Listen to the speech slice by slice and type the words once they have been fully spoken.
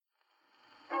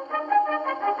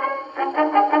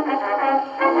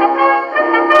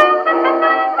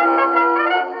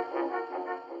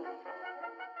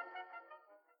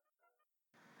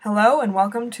and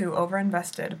welcome to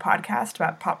Overinvested, a podcast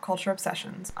about pop culture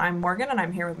obsessions. I'm Morgan, and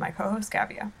I'm here with my co-host,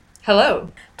 Gavia.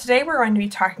 Hello. Today we're going to be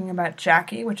talking about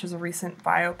Jackie, which is a recent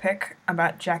biopic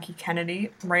about Jackie Kennedy,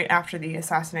 right after the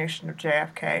assassination of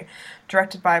JFK,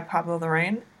 directed by Pablo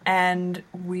Larraín. And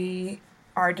we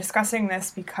are discussing this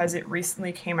because it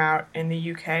recently came out in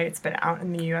the UK. It's been out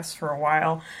in the US for a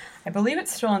while. I believe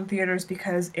it's still in theaters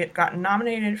because it got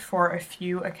nominated for a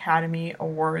few Academy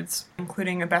Awards,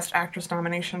 including a Best Actress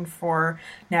nomination for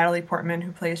Natalie Portman,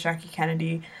 who plays Jackie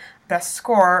Kennedy, Best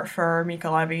Score for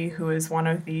Mica Levi, who is one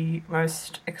of the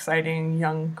most exciting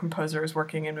young composers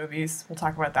working in movies. We'll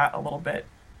talk about that a little bit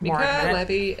more in a minute.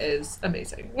 Mica Levi is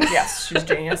amazing. Yes, she's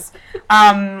genius.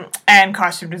 And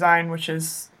costume design, which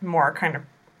is more kind of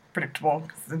predictable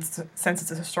since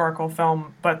it's a historical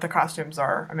film, but the costumes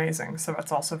are amazing, so that's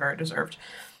also very deserved.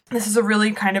 This is a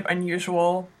really kind of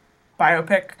unusual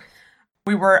biopic.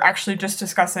 We were actually just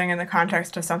discussing in the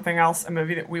context of something else, a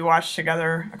movie that we watched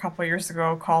together a couple of years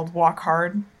ago called Walk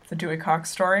Hard, the Dewey Cox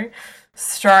story,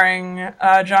 starring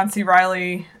John C.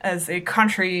 Reilly as a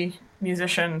country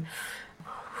musician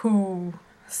who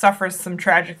suffers some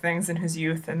tragic things in his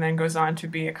youth and then goes on to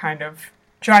be a kind of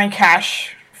Johnny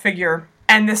Cash figure.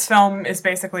 And this film is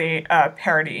basically a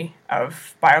parody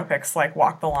of biopics like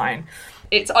Walk the Line.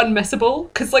 It's unmissable,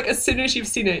 because as soon as you've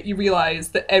seen it, you realise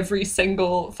that every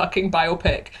single fucking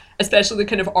biopic, especially the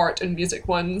kind of art and music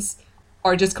ones,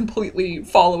 are just completely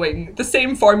following the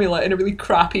same formula in a really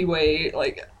crappy way.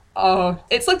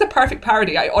 It's like the perfect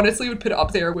parody. I honestly would put it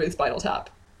up there with Spinal Tap.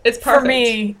 It's perfect. For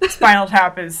me, Spinal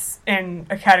Tap is in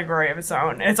a category of its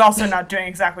own. It's also not doing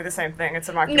exactly the same thing. It's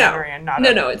a mockumentary and not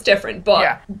No, it's different.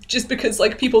 But just because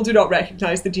people do not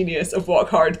recognise the genius of Walk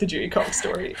Hard, the Dewey Cox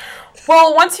story.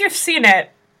 Well, once you've seen it,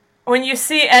 when you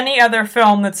see any other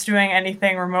film that's doing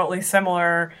anything remotely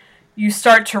similar, you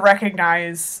start to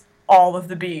recognise all of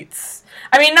the beats.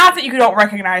 I mean, not that you don't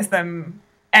recognise them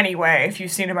anyway, if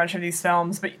you've seen a bunch of these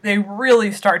films, but they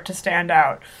really start to stand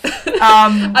out.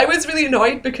 I was really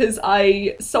annoyed because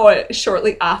I saw it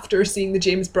shortly after seeing the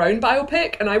James Brown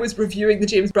biopic, and I was reviewing the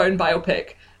James Brown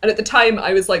biopic, and at the time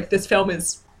I was like, this film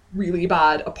is really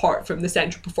bad apart from the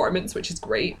central performance, which is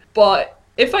great. But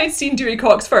if I'd seen Dewey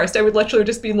Cox first, I would literally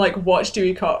just been like, watch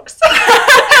Dewey Cox.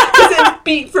 Because it's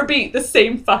beat for beat the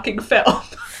same fucking film.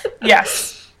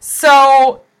 Yes.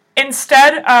 So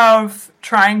instead of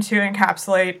trying to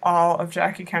encapsulate all of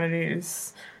Jackie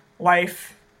Kennedy's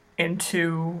life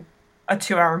into a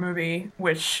 2-hour movie,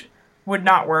 which would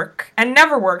not work, and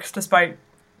never works despite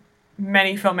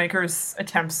many filmmakers'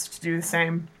 attempts to do the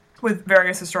same with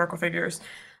various historical figures,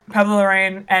 Pablo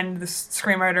Larraín and the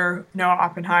screenwriter Noah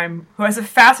Oppenheim, who has a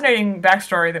fascinating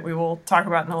backstory that we will talk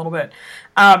about in a little bit,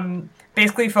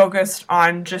 basically focused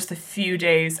on just a few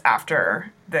days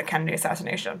after the Kennedy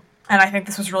assassination. And I think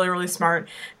this was really, really smart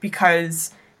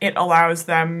because it allows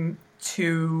them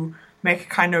to make a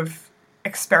kind of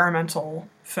experimental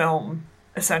film,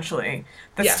 essentially,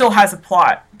 that still has a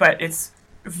plot, but it's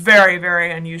very,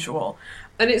 very unusual.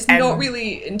 And it's not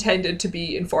really intended to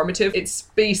be informative. It's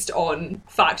based on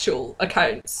factual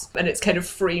accounts, and it's kind of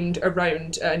framed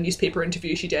around a newspaper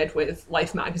interview she did with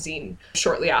Life magazine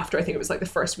shortly after. I think it was the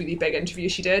first really big interview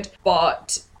she did.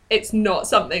 But it's not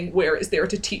something where it's there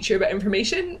to teach you about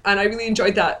information. And I really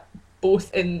enjoyed that,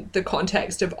 both in the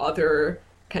context of other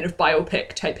kind of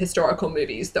biopic type historical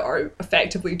movies that are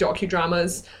effectively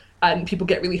docudramas and people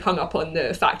get really hung up on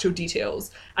the factual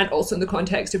details, and also in the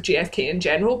context of JFK in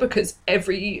general, because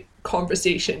every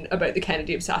conversation about the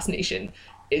Kennedy assassination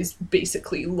is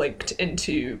basically linked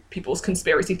into people's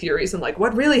conspiracy theories and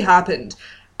what really happened.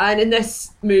 And in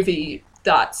this movie,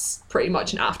 that's pretty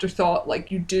much an afterthought.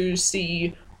 You do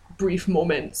see brief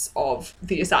moments of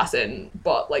the assassin,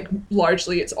 but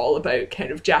largely it's all about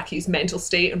kind of Jackie's mental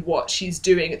state and what she's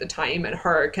doing at the time, and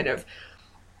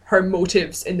her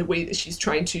motives in the way that she's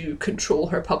trying to control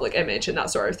her public image and that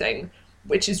sort of thing,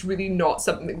 which is really not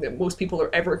something that most people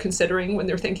are ever considering when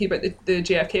they're thinking about the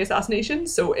JFK assassination.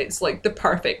 So it's the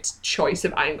perfect choice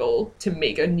of angle to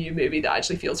make a new movie that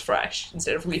actually feels fresh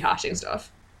instead of rehashing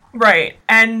stuff. Right.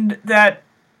 And that,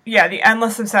 the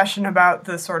endless obsession about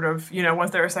the sort of,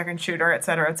 was there a second shooter, et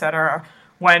cetera,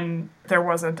 when there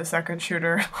wasn't a second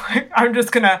shooter. I'm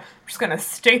just gonna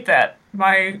state that.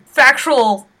 My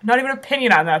factual, not even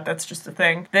opinion on that's just a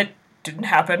thing that didn't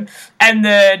happen. And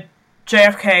the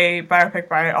JFK biopic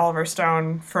by Oliver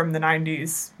Stone from the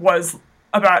 90s was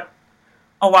about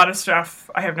a lot of stuff.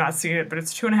 I have not seen it, but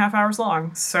it's 2.5 hours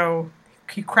long, so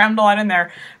he crammed a lot in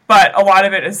there. But a lot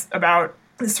of it is about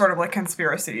this sort of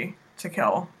conspiracy to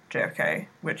kill JFK,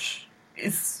 which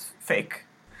is fake.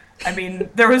 I mean,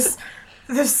 there was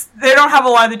they don't have a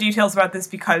lot of the details about this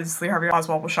because Lee Harvey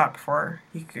Oswald was shot before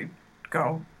he could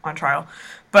go on trial.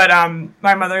 But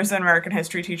my mother's an American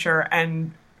history teacher,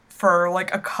 and for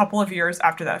like a couple of years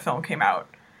after that film came out,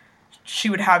 she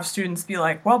would have students be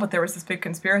like, well, but there was this big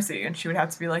conspiracy, and she would have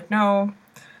to be like, no,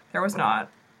 there was not.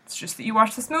 It's just that you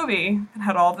watched this movie and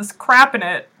had all this crap in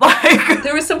it. Like,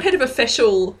 there was some kind of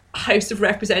official House of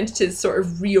Representatives sort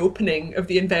of reopening of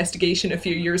the investigation a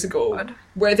few years ago,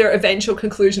 where their eventual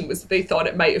conclusion was that they thought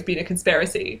it might have been a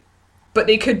conspiracy, but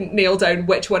they couldn't nail down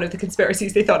which one of the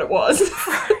conspiracies they thought it was.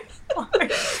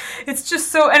 Like, it's just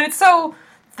so, and it's so,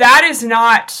 that is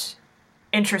not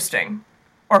interesting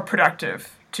or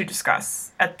productive to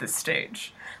discuss at this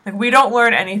stage. Like, we don't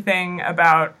learn anything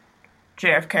about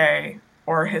JFK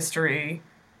or history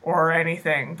or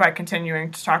anything by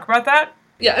continuing to talk about that.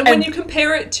 Yeah, and when you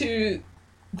compare it to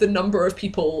the number of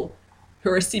people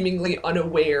who are seemingly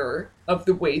unaware of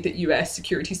the way that US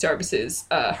security services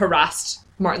harassed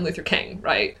Martin Luther King,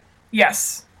 right?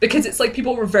 Yes. Because it's like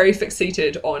people were very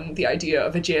fixated on the idea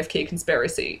of a JFK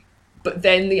conspiracy. But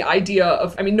then the idea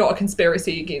of, I mean, not a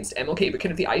conspiracy against MLK, but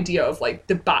kind of the idea of like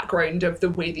the background of the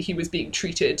way that he was being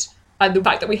treated, and the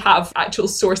fact that we have actual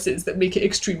sources that make it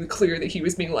extremely clear that he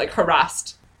was being like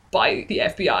harassed by the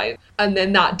FBI. And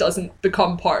then that doesn't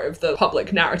become part of the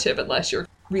public narrative unless you're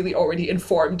really already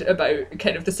informed about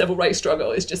kind of the civil rights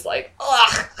struggle. Is just like,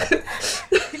 ugh.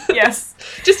 Yes.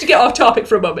 Just to get off topic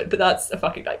for a moment, but that's a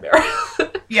fucking nightmare.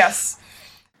 Yes.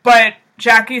 But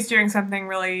Jackie's doing something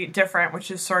really different,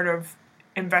 which is sort of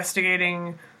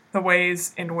investigating the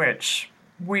ways in which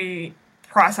we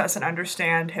process and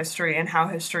understand history and how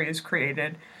history is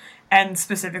created, and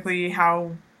specifically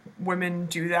how women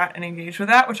do that and engage with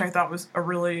that, which I thought was a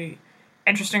really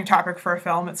interesting topic for a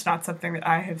film. It's not something that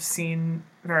I have seen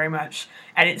very much,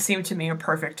 and it seemed to me a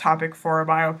perfect topic for a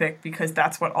biopic because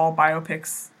that's what all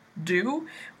biopics do,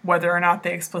 whether or not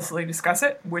they explicitly discuss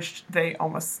it, which they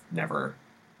almost never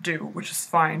do, which is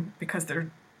fine because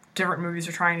they're different movies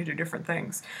are trying to do different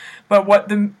things. But what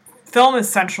the film is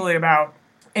centrally about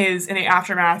is, in the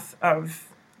aftermath of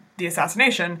the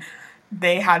assassination,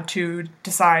 they had to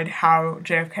decide how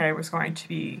JFK was going to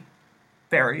be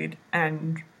buried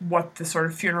and what the sort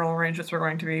of funeral arrangements were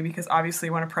going to be, because obviously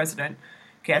when a president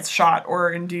gets shot or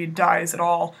indeed dies at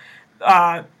all,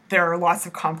 there are lots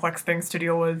of complex things to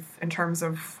deal with in terms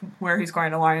of where he's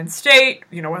going to lie in state,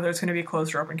 you know, whether it's going to be a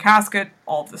closed or open casket,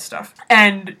 all of this stuff.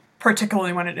 And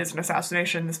particularly when it is an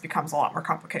assassination, this becomes a lot more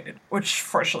complicated, which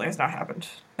fortunately has not happened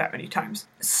that many times.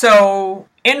 So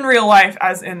in real life,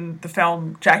 as in the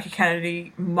film, Jackie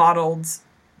Kennedy modeled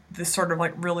this sort of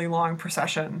like really long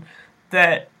procession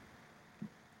that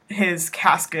his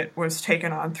casket was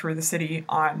taken on through the city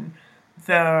on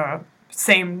the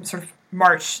same sort of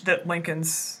march that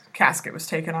Lincoln's casket was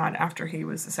taken on after he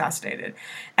was assassinated.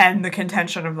 And the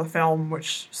contention of the film,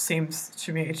 which seems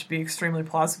to me to be extremely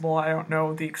plausible, I don't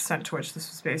know the extent to which this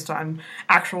was based on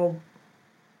actual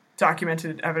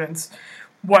documented evidence,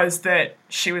 was that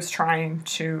she was trying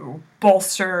to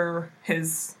bolster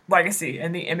his legacy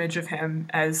and the image of him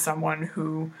as someone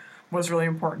who was really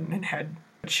important and had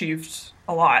achieved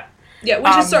a lot. Yeah,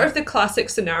 which is sort of the classic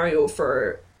scenario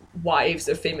for wives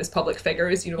of famous public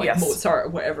figures, you know, like yes. Mozart or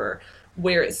whatever,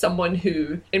 where it's someone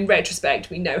who, in retrospect,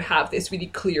 we now have this really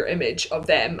clear image of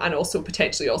them and also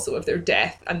potentially also of their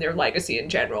death and their legacy in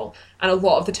general. And a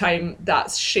lot of the time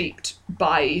that's shaped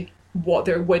by what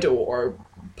their widow or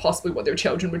possibly what their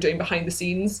children were doing behind the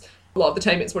scenes. A lot of the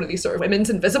time it's one of these sort of women's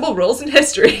invisible roles in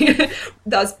history.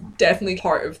 That's definitely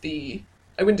part of the,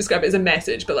 I wouldn't describe it as a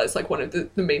message, but that's like one of the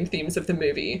main themes of the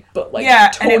movie. But like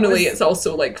tonally, it's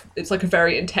also like, it's like a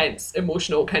very intense,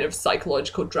 emotional kind of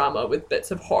psychological drama with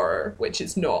bits of horror, which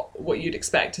is not what you'd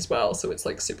expect as well. So it's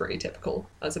like super atypical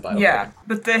as a biopic. Yeah,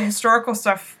 but the historical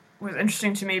stuff was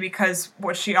interesting to me because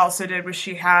what she also did was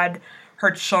she had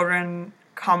her children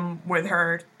come with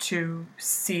her to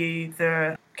see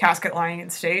the casket lying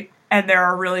in state. And there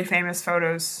are really famous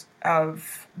photos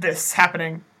of this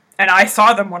happening. And I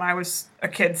saw them when I was a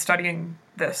kid studying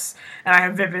this, and I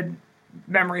have vivid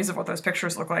memories of what those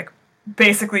pictures look like.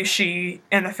 Basically,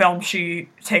 in the film, she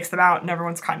takes them out, and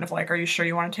everyone's kind of like, are you sure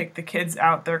you want to take the kids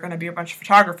out? They're going to be a bunch of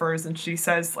photographers. And she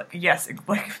says, like, yes,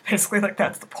 like, basically, like,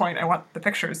 that's the point. I want the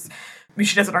pictures. I mean,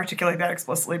 she doesn't articulate that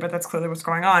explicitly, but that's clearly what's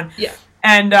going on. Yeah.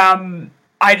 And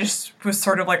I just was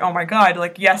sort of like, oh my God,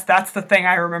 like, yes, that's the thing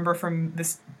I remember from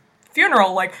this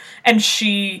funeral. Like, and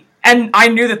I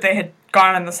knew that they had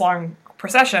gone on this long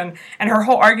procession, and her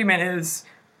whole argument is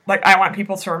like, I want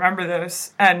people to remember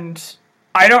this, and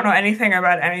I don't know anything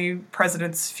about any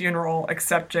president's funeral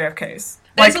except JFK's.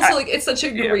 And it's also it's such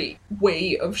a great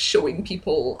way of showing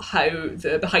people how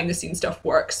the behind the scenes stuff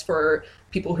works for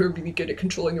people who are really good at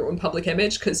controlling their own public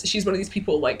image, because she's one of these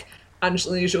people like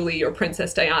Angelina Jolie or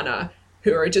Princess Diana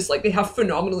who are just like, they have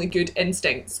phenomenally good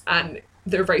instincts and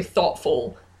they're very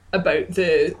thoughtful about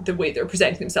the way they're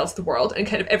presenting themselves to the world, and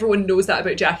kind of everyone knows that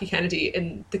about Jackie Kennedy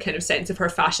in the kind of sense of her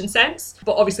fashion sense,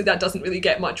 but obviously that doesn't really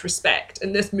get much respect.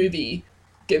 And this movie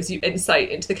gives you insight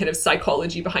into the kind of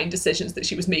psychology behind decisions that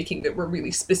she was making that were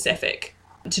really specific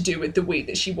to do with the way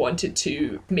that she wanted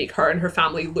to make her and her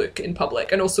family look in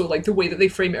public, and also like the way that they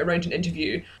frame it around an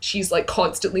interview. She's like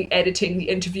constantly editing the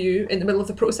interview in the middle of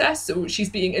the process, so she's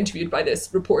being interviewed by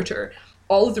this reporter.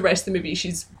 All of the rest of the movie,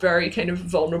 she's very kind of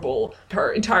vulnerable.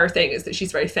 Her entire thing is that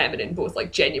she's very feminine, both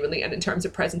like genuinely and in terms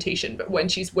of presentation. But when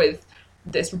she's with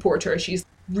this reporter, she's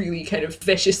really kind of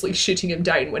viciously shooting him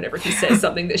down whenever he says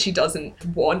something that she doesn't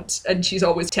want. And she's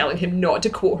always telling him not to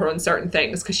quote her on certain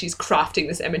things because she's crafting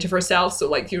this image of herself. So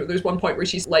like, you know, there's one point where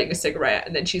she's lighting a cigarette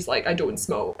and then she's like, I don't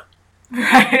smoke.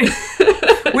 Right.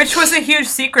 Which was a huge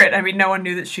secret. I mean, no one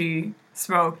knew that she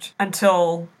smoked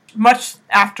until much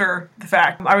after the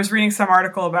fact. I was reading some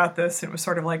article about this. It was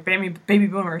sort of like baby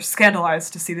boomers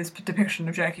scandalized to see this depiction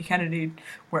of Jackie Kennedy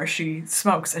where she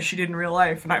smokes as she did in real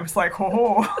life. And I was like,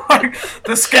 oh, like,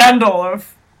 the scandal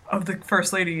of the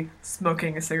First Lady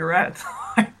smoking a cigarette.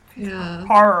 Yeah.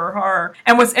 Horror.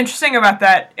 And what's interesting about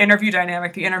that interview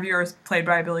dynamic, the interviewer is played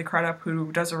by Billy Crudup,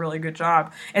 who does a really good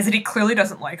job, is that he clearly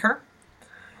doesn't like her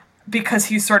because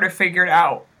he's sort of figured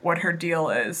out what her deal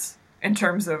is in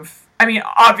terms of, I mean,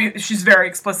 obviously, she's very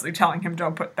explicitly telling him,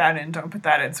 don't put that in,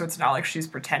 so it's not like she's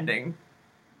pretending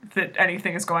that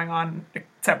anything is going on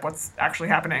except what's actually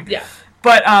happening. Yeah.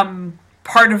 But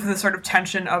part of the sort of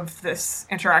tension of this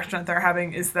interaction that they're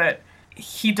having is that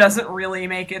he doesn't really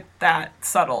make it that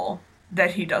subtle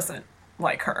that he doesn't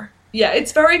like her. Yeah,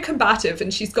 it's very combative,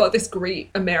 and she's got this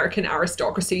great American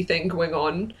aristocracy thing going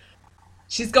on.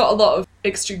 She's got a lot of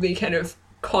extremely kind of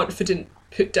confident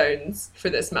put-downs for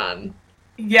this man.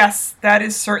 Yes, that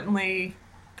is certainly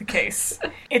the case.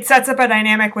 It sets up a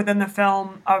dynamic within the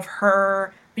film of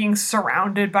her being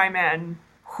surrounded by men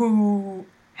who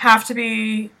have to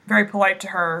be very polite to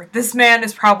her. This man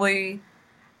is probably,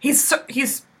 he's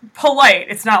polite.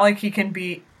 It's not like he can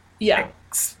be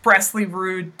expressly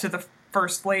rude to the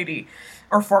First Lady,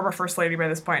 or former First Lady by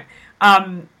this point.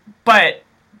 But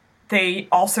they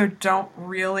also don't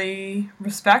really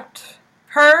respect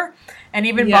her. And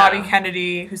even Bobby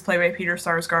Kennedy, who's played by Peter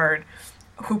Sarsgaard,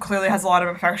 who clearly has a lot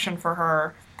of affection for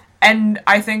her, and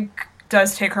I think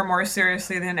does take her more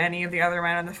seriously than any of the other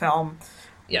men in the film.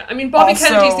 Yeah, I mean, Bobby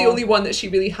Kennedy's the only one that she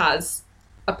really has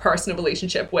a personal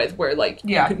relationship with, where, like,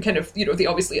 you can kind of, you know, they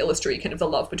obviously illustrate kind of the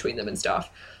love between them and stuff.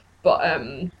 But,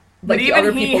 like, but the even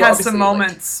other he people has obviously, some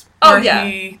moments like, where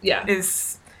he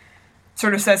is,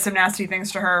 sort of says some nasty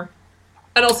things to her.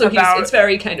 And also, it's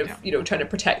very kind of, you know, trying to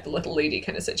protect the little lady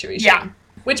kind of situation. Yeah.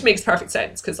 Which makes perfect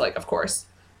sense, because, like, of course.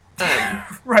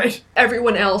 Right.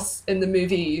 Everyone else in the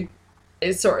movie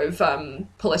is sort of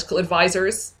political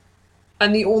advisors.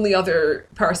 And the only other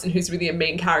person who's really a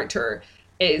main character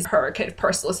is her kind of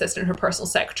personal assistant, her personal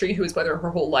secretary, who was with her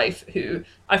whole life, who,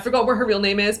 I forgot what her real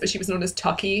name is, but she was known as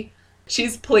Tucky.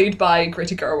 She's played by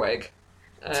Greta Gerwig.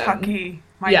 Tucky.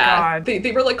 My God.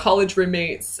 They were like college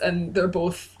roommates, and they're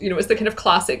both, you know, it's the kind of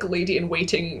classic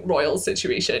lady-in-waiting royal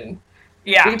situation.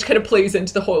 Yeah. Which kind of plays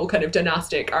into the whole kind of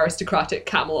dynastic, aristocratic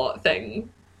Camelot thing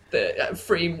that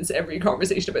frames every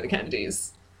conversation about the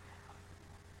Kennedys.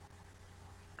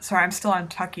 Sorry, I'm still on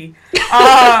Tucky.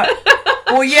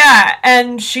 Well, yeah,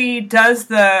 and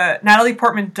Natalie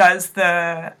Portman does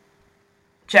the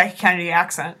Jackie Kennedy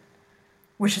accent,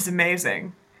 which is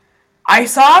amazing.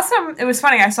 It was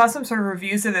funny, I saw some sort of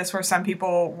reviews of this where some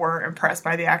people were impressed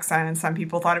by the accent and some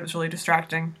people thought it was really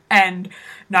distracting and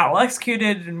not well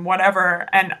executed and whatever,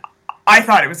 and I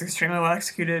thought it was extremely well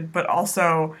executed, but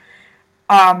also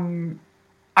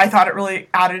I thought it really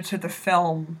added to the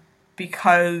film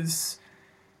because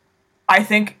I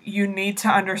think you need to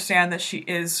understand that she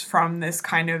is from this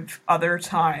kind of other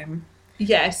time.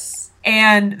 Yes.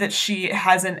 And that she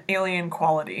has an alien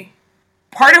quality.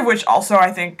 Part of which also,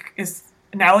 I think, is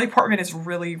Natalie Portman is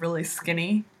really, really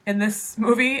skinny in this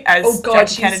movie, as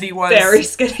Jackie Kennedy was. Very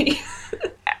skinny.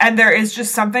 And there is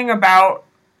just something about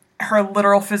her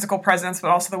literal physical presence,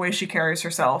 but also the way she carries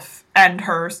herself and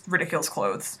her ridiculous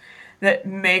clothes that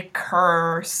make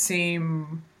her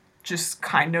seem just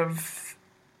kind of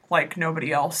like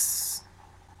nobody else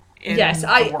in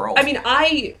the world. I mean,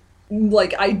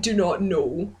 I do not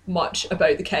know much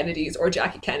about the Kennedys or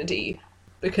Jackie Kennedy,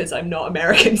 because I'm not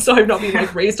American, so I've not been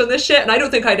like raised on this shit, and I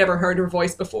don't think I'd ever heard her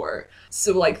voice before.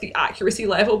 So like the accuracy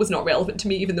level was not relevant to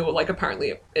me, even though like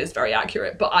apparently it is very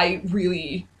accurate. But I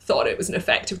really thought it was an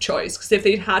effective choice, because if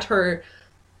they'd had her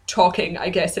talking, I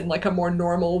guess, in like a more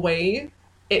normal way,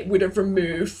 it would have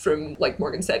removed from, like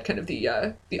Morgan said, kind of the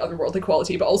otherworldly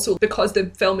quality, but also because the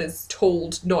film is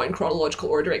told not in chronological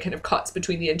order, it kind of cuts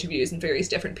between the interviews in various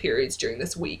different periods during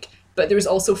this week. But there was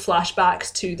also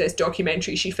flashbacks to this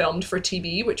documentary she filmed for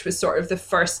TV, which was sort of the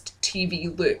first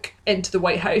TV look into the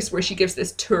White House, where she gives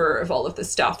this tour of all of the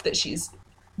stuff that she's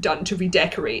done to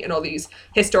redecorate and all these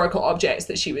historical objects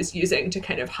that she was using to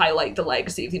kind of highlight the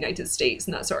legacy of the United States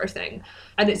and that sort of thing.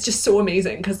 And it's just so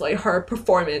amazing because like her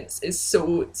performance is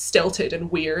so stilted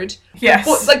and weird. Yes.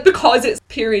 But, like, because it's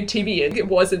period TV and it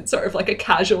wasn't sort of like a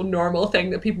casual normal thing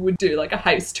that people would do, like a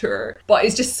house tour. But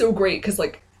it's just so great because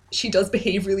like she does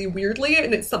behave really weirdly,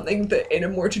 and it's something that in a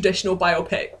more traditional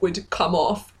biopic would come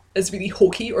off as really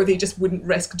hokey, or they just wouldn't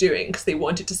risk doing because they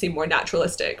want it to seem more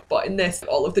naturalistic. But in this,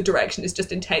 all of the direction is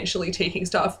just intentionally taking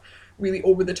stuff really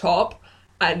over the top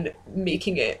and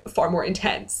making it far more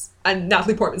intense. And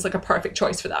Natalie Portman's like a perfect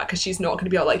choice for that, because she's not going to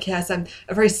be all like, yes, I'm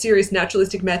a very serious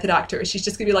naturalistic method actor. She's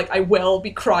just going to be like, I will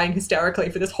be crying hysterically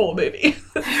for this whole movie.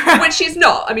 Which she's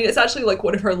not. I mean, it's actually like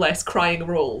one of her less crying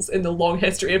roles in the long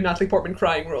history of Natalie Portman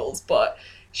crying roles, but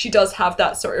she does have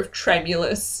that sort of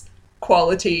tremulous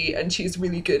quality, and she's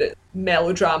really good at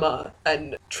melodrama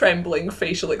and trembling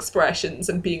facial expressions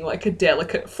and being like a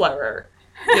delicate flower,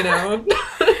 you know?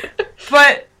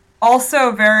 But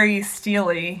also very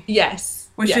steely. Yes.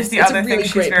 Which is the other thing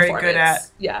she's very good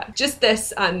at. Yeah, just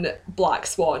this and Black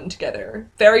Swan together.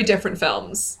 Very different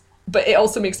films. But it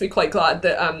also makes me quite glad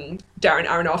that Darren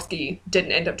Aronofsky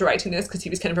didn't end up directing this, because he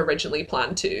was kind of originally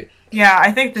planned to. Yeah,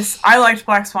 I liked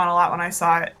Black Swan a lot when I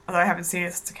saw it, although I haven't seen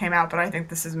it since it came out, but I think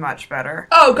this is much better.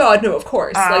 Oh god, no, of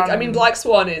course. I mean, Black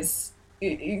Swan is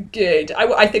good.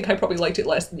 I think I probably liked it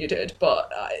less than you did,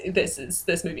 but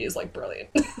this movie is like brilliant.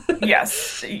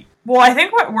 Yes. Well, I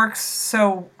think what works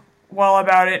so well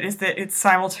about it is that it's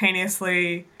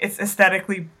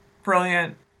aesthetically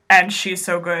brilliant, and she's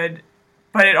so good,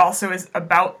 but it also is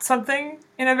about something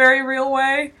in a very real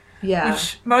way. Yeah.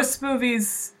 Which most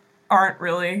movies aren't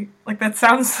really. Like, that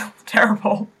sounds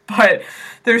terrible, but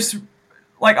there's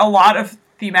like a lot of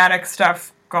thematic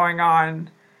stuff going on,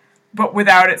 but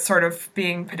without it sort of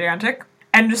being pedantic.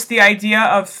 And just the idea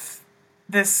of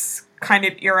this kind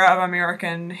of era of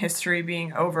American history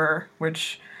being over,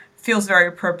 which feels very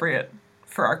appropriate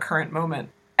for our current moment.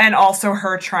 And also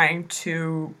her trying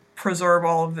to preserve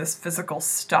all of this physical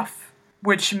stuff,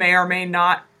 which may or may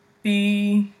not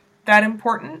be that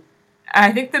important. And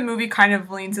I think the movie kind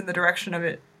of leans in the direction of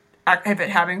it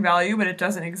having value, but it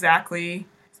doesn't exactly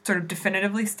sort of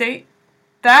definitively state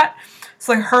that.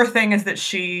 So like her thing is that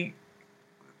she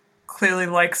clearly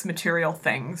likes material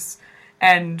things,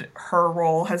 and her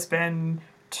role has been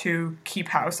to keep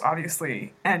house,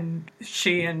 obviously, and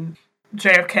she and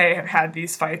JFK have had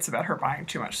these fights about her buying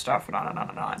too much stuff and on and on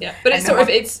and on. Yeah, but it's sort of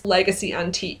it's legacy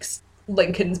antiques,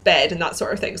 Lincoln's bed and that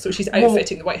sort of thing, so she's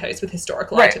outfitting the White House with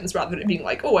historical items rather than it being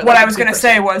like, what I was going to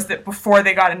say was that before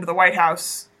they got into the White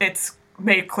House, it's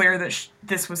made clear that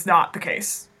this was not the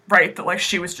case, right? That like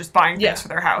she was just buying things for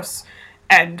their house,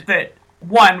 and that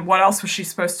what else was she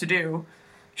supposed to do?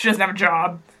 She doesn't have a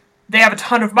job. They have a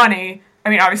ton of money. I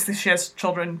mean, obviously she has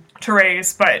children to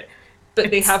raise, but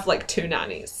they have like 2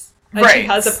 nannies. And she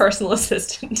has a personal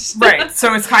assistant. Right,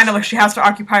 so it's kind of like she has to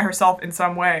occupy herself in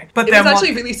some way. But it was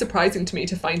actually really surprising to me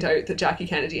to find out that Jackie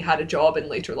Kennedy had a job in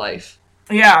later life.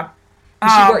 Yeah.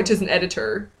 She worked as an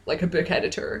editor, like a book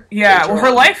editor. Yeah, well,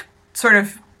 her life sort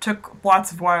of took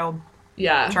lots of wild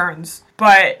turns.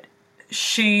 But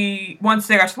once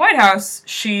they got to the White House,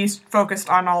 she focused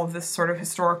on all of this sort of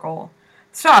historical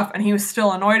stuff, and he was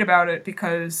still annoyed about it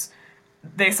because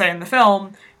they say in the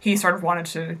film he sort of wanted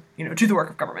to, do the work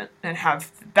of government and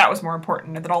that was more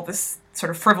important, and that all this sort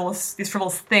of frivolous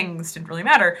things didn't really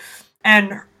matter.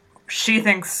 And she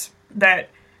thinks that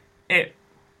it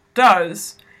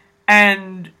does,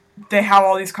 and they have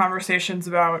all these conversations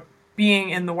about being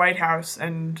in the White House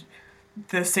and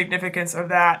the significance of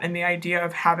that, and the idea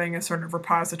of having a sort of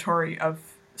repository of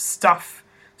stuff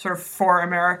sort of for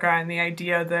America, and the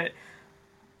idea that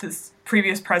the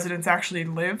previous presidents actually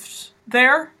lived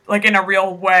there, like in a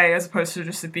real way, as opposed to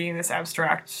just it being this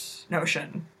abstract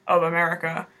notion of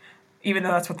America, even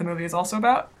though that's what the movie is also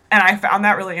about. And I found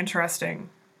that really interesting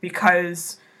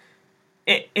because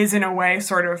it is in a way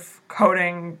sort of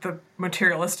coding the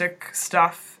materialistic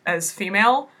stuff as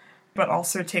female, but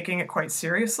also taking it quite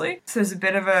seriously. So there's a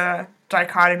bit of a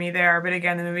dichotomy there, but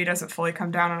again, the movie doesn't fully come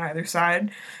down on either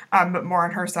side, but more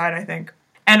on her side, I think.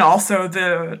 And also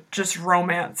the just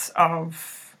romance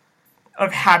of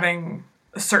having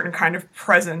a certain kind of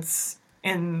presence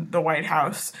in the White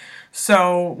House.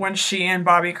 So when she and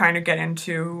Bobby kind of get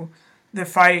into the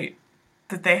fight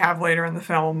that they have later in the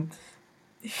film,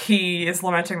 he is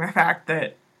lamenting the fact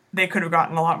that they could have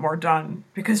gotten a lot more done,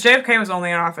 because JFK was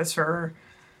only in office for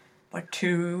like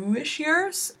 2-ish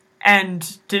years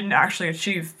and didn't actually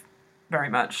achieve very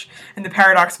much. And the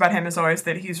paradox about him is always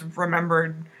that he's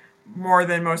remembered more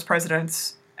than most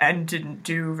presidents and didn't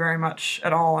do very much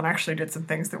at all, and actually did some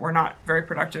things that were not very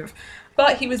productive.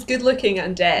 But he was good looking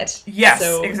and dead. Yes,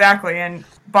 so. Exactly. And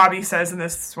Bobby says, and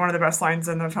this is one of the best lines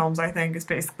in the films, I think, is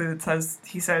basically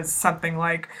he says something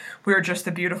like, "We were just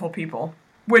a beautiful people,"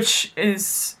 which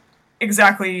is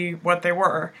exactly what they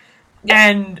were. Yeah.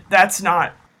 And that's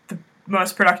not the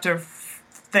most productive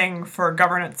thing for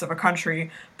governance of a country,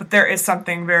 but there is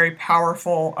something very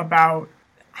powerful about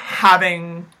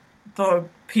having the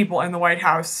people in the White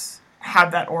House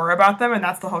have that aura about them, and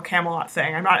that's the whole Camelot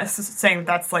thing. I'm not saying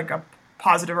that's like a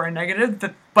positive or a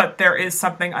negative, but there is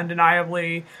something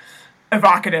undeniably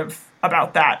evocative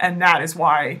about that, and that is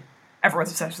why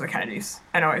everyone's obsessed with the Kennedys,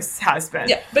 and always has been.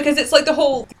 Yeah, because it's like the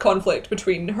whole conflict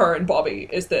between her and Bobby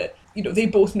is that, you know, they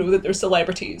both know that they're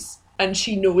celebrities, and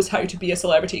she knows how to be a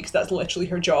celebrity because that's literally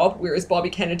her job, whereas Bobby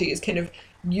Kennedy is kind of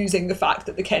using the fact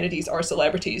that the Kennedys are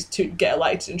celebrities to get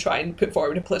elected and try and put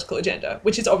forward a political agenda,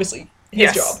 which is obviously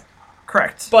his job.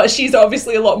 Correct. But she's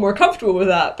obviously a lot more comfortable with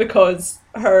that because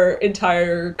her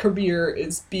entire career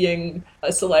is being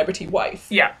a celebrity wife.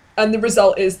 Yeah. And the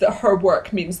result is that her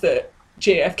work means that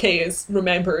JFK is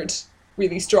remembered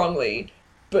really strongly,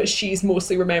 but she's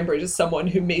mostly remembered as someone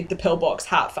who made the pillbox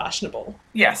hat fashionable.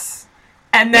 Yes.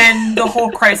 And then the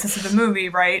whole crisis of the movie,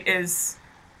 right, is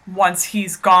once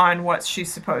he's gone, what's she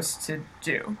supposed to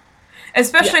do?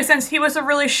 Especially since he was a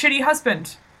really shitty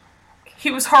husband.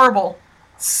 He was horrible.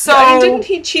 So... Yeah, I mean, didn't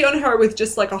he cheat on her with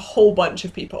just, like, a whole bunch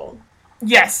of people?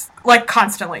 Yes, like,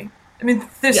 constantly. I mean,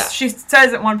 she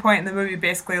says at one point in the movie,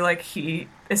 basically, like, he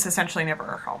is essentially never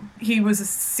home. He was a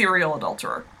serial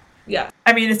adulterer. Yeah.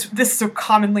 I mean, this is a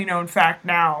commonly known fact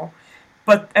now,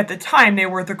 but at the time, they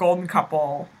were the golden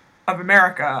couple of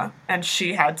America, and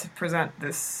she had to present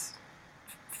this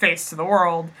face to the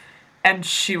world, and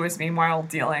she was meanwhile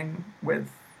dealing with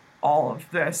all of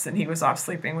this, and he was off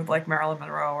sleeping with, like, Marilyn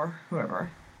Monroe or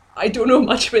whoever. I don't know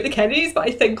much about the Kennedys, but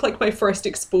I think, like, my first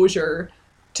exposure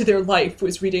to their life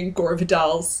was reading Gore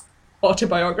Vidal's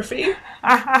autobiography,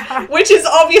 which is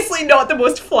obviously not the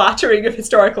most flattering of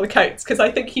historical accounts, because I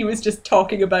think he was just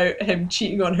talking about him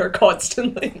cheating on her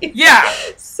constantly. Yeah.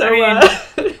 So, I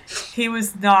mean, he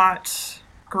was not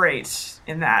great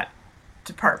in that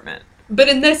department. But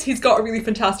in this, he's got a really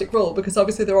fantastic role, because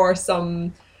obviously there are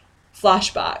some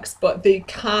flashbacks, but they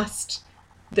cast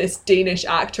this Danish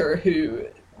actor who,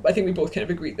 I think we both kind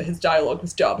of agreed that his dialogue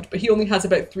was dubbed, but he only has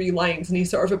about 3 lines, and he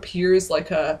sort of appears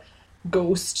like a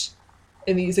ghost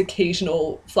in these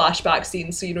occasional flashback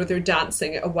scenes. So, you know, they're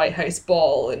dancing at a White House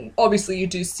ball, and obviously you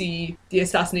do see the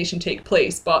assassination take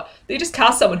place, but they just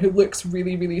cast someone who looks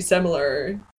really, really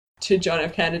similar to John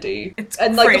F. Kennedy. It's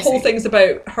and like crazy. The whole thing's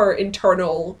about her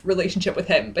internal relationship with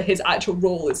him, but his actual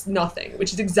role is nothing,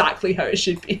 which is exactly how it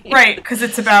should be. Right, because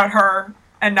it's about her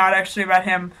and not actually about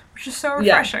him, which is so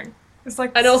refreshing. Yeah. It's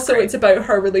like, and also great. It's about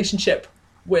her relationship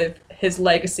with his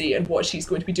legacy and what she's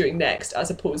going to be doing next, as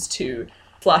opposed to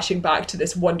flashing back to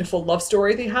this wonderful love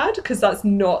story they had, because that's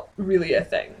not really a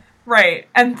thing. Right.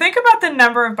 And think about the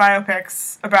number of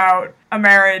biopics about a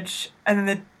marriage and then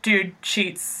the dude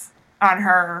cheats on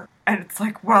her, and it's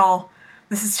like, well,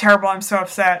 this is terrible, I'm so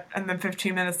upset, and then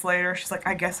 15 minutes later she's like,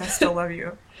 I guess I still love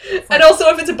you. Like, and also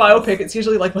if it's a biopic, it's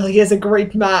usually like, well, he is a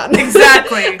great man.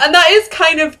 Exactly. And that is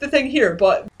kind of the thing here,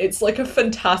 but it's like a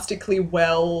fantastically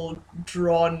well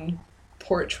drawn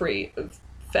portrait of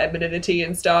femininity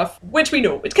and stuff, which we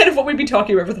know, it's kind of what we've been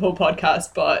talking about for the whole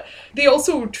podcast. But they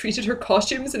also treated her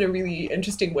costumes in a really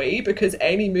interesting way, because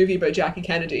any movie about Jackie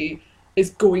Kennedy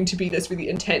is going to be this really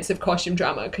intensive costume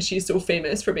drama, because she's so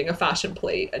famous for being a fashion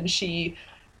plate. And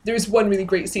there's one really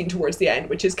great scene towards the end,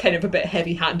 which is kind of a bit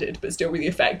heavy-handed, but still really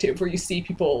effective, where you see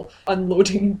people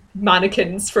unloading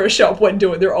mannequins for a shop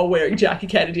window and they're all wearing Jackie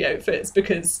Kennedy outfits,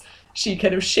 because she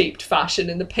kind of shaped fashion,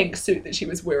 in the pink suit that she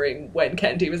was wearing when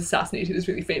Kennedy was assassinated is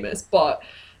really famous. But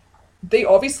they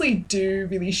obviously do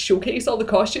really showcase all the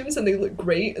costumes, and they look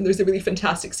great. And there's a really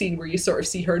fantastic scene where you sort of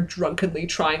see her drunkenly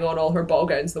trying on all her ball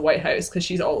gowns in the White House, because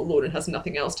she's all alone and has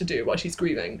nothing else to do while she's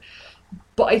grieving.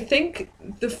 But I think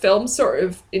the film sort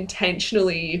of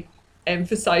intentionally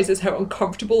emphasizes how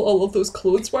uncomfortable all of those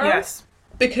clothes were. Yes.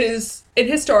 Because in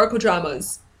historical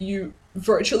dramas, you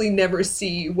virtually never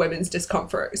see women's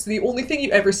discomfort. So the only thing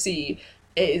you ever see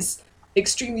is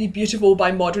extremely beautiful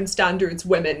by modern standards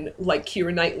women like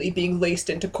Keira Knightley being laced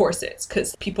into corsets,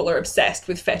 because people are obsessed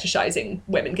with fetishizing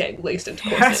women getting laced into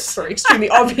corsets for extremely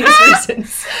obvious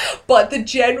reasons. But the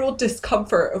general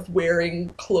discomfort of wearing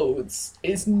clothes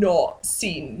is not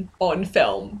seen on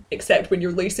film, except when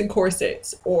you're lacing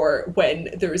corsets or when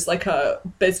there's like a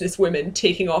businesswoman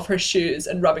taking off her shoes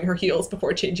and rubbing her heels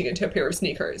before changing into a pair of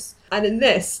sneakers. And in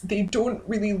this, they don't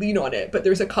really lean on it, but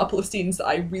there's a couple of scenes that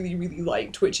I really, really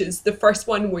liked, which is the first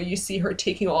one where you see her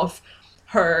taking off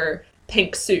her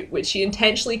pink suit, which she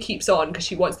intentionally keeps on because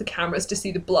she wants the cameras to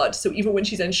see the blood. So even when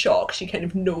she's in shock, she kind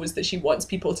of knows that she wants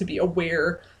people to be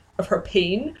aware of her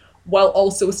pain, while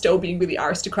also still being really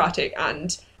aristocratic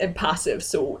and impassive.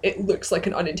 So it looks like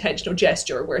an unintentional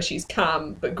gesture where she's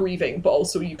calm but grieving, but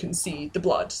also you can see the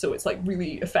blood. So it's like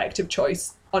really effective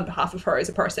choice on behalf of her as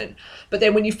a person. But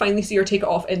then when you finally see her take it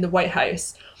off in the White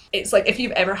House, it's like if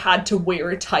you've ever had to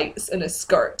wear tights in a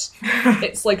skirt.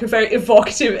 It's like a very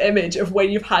evocative image of when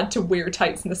you've had to wear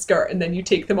tights in a skirt and then you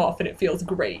take them off and it feels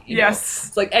great. You know?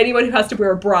 It's like anyone who has to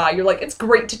wear a bra, you're like, it's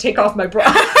great to take off my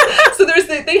bra. So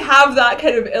they have that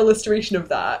kind of illustration of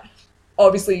that.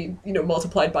 Obviously, you know,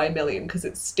 multiplied by 1,000,000 because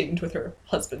it's stained with her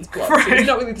husband's blood. Right. So it's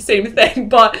not really the same thing,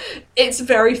 but it's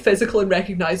very physical and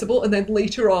recognizable. And then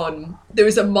later on,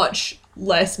 there's a much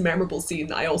less memorable scene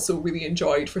that I also really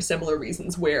enjoyed for similar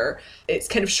reasons, where it's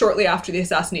kind of shortly after the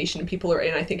assassination and people are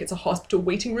in, I think it's a hospital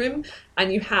waiting room,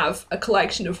 and you have a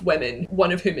collection of women,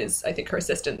 one of whom is, I think, her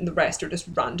assistant, and the rest are just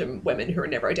random women who are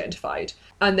never identified.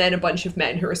 And then a bunch of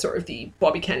men who are sort of the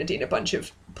Bobby Kennedy and a bunch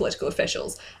of political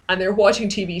officials. And they're watching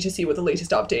TV to see what the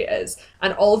latest update is.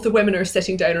 And all of the women are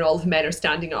sitting down and all of the men are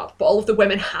standing up. But all of the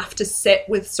women have to sit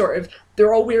with sort of,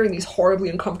 they're all wearing these horribly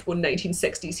uncomfortable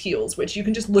 1960s heels, which you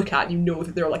can just look at and you know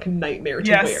that they're like a nightmare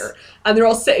to wear. And they're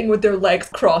all sitting with their legs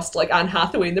crossed like Anne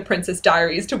Hathaway in The Princess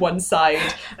Diaries to one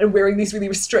side and wearing these really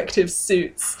restrictive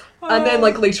suits. And then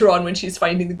like later on when she's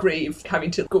finding the grave,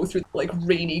 having to go through like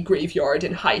rainy graveyard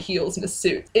in high heels and a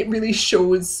suit, it really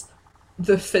shows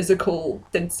the physical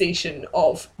sensation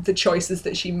of the choices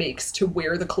that she makes to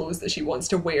wear the clothes that she wants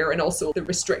to wear, and also the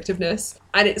restrictiveness.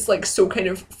 And it's like so kind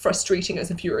of frustrating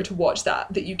as a viewer to watch that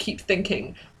you keep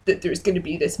thinking that there's going to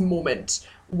be this moment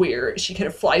where she kind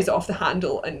of flies off the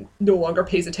handle and no longer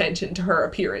pays attention to her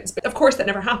appearance. But of course that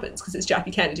never happens because it's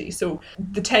Jackie Kennedy. So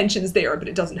the tension's there, but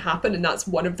it doesn't happen. And that's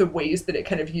one of the ways that it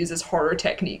kind of uses horror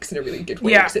techniques in a really good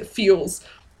way, because it feels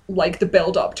like the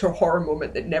build up to a horror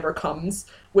moment that never comes,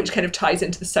 which kind of ties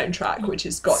into the soundtrack, which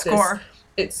has got score.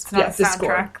 It's not the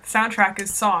soundtrack. Score. The soundtrack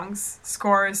is songs.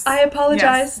 Score is... I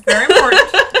apologize. Yes, very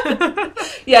important.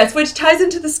 Yes, which ties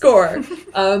into the score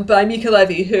by Mika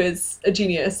Levy, who is a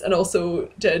genius and also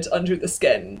did Under the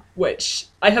Skin, which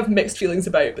I have mixed feelings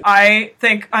about. But I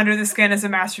think Under the Skin is a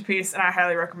masterpiece and I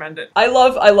highly recommend it. I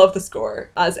love the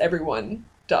score, as everyone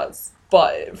does.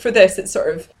 But for this, it's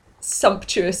sort of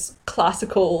sumptuous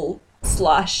classical /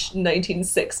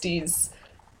 1960s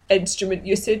instrument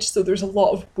usage. So there's a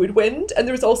lot of woodwind, and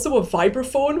there's also a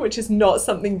vibraphone, which is not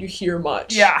something you hear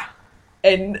much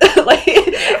in like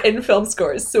in film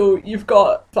scores. So you've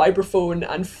got vibraphone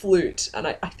and flute and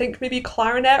I think maybe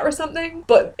clarinet or something,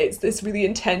 but it's this really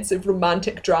intensive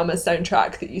romantic drama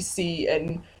soundtrack that you see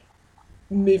in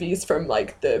movies from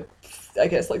like the, I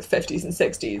guess, like 50s and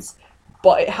 60s,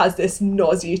 but it has this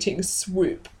nauseating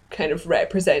swoop kind of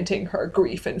representing her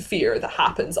grief and fear that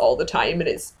happens all the time, and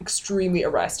it's extremely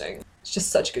arresting. It's just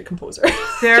such a good composer.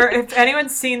 If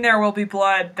anyone's seen There Will Be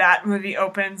Blood, that movie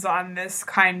opens on this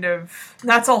kind of...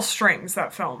 That's all strings,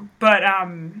 that film. But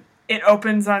it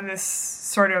opens on this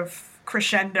sort of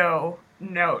crescendo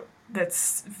note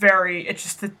that's very... It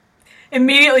just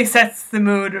immediately sets the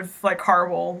mood of like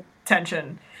horrible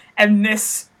tension. And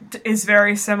this is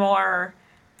very similar,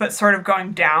 but sort of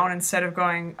going down instead of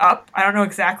going up. I don't know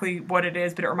exactly what it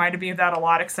is, but it reminded me of that a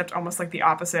lot, except almost like the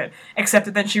opposite. Except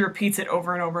that then she repeats it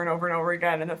over and over and over and over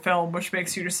again in the film, which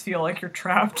makes you just feel like you're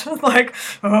trapped. Like,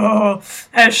 oh,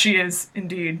 as she is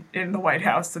indeed in the White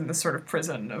House in this sort of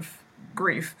prison of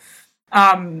grief.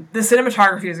 The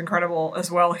cinematography is incredible as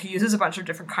well. He uses a bunch of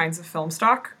different kinds of film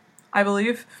stock, I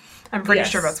believe. I'm pretty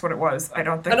sure that's what it was. I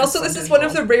don't think. And also, this is one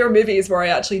of the rare movies where I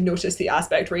actually noticed the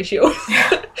aspect ratio.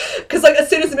 Because, like, as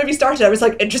soon as the movie started, I was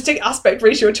like, interesting aspect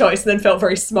ratio choice, and then felt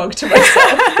very smug to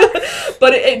myself.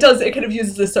 But it kind of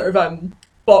uses this sort of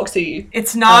boxy.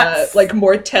 It's not like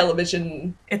more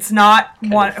television. It's not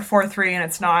 4:3, and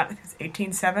it's not, I think it's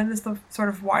 18:7 is the sort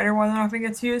of wider one that often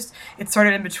gets used. It's sort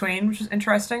of in between, which is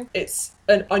interesting. It's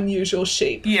an unusual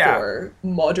shape for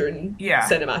modern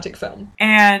cinematic film.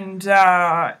 And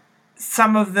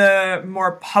some of the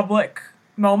more public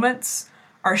moments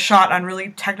are shot on really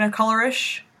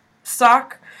Technicolor-ish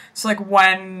stock. So like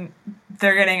when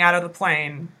they're getting out of the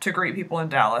plane to greet people in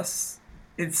Dallas,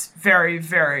 it's very,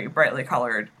 very brightly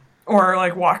colored. Or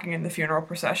like walking in the funeral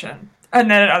procession. And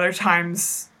then at other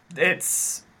times,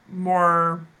 it's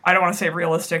more, I don't want to say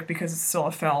realistic because it's still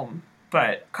a film,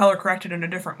 but color corrected in a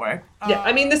different way. Yeah,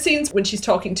 I mean, the scenes when she's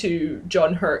talking to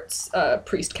John Hurt's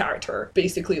priest character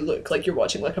basically look like you're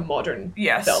watching like a modern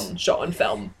film, shot on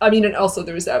film. I mean, and also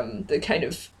there's the kind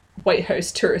of White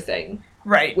House tour thing.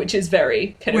 Right. Which is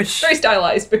very very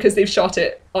stylized because they've shot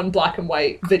it on black and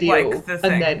white video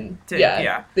and then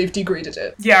they've degraded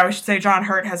it. Yeah, we should say John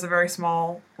Hurt has a very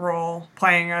small role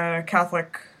playing a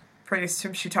Catholic priest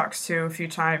whom she talks to a few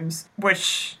times,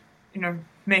 which, you know,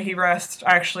 may he rest.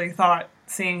 I actually thought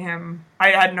seeing him, I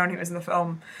hadn't known he was in the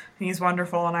film, and he's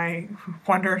wonderful, and I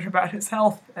wondered about his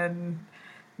health, and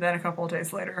then a couple of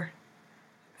days later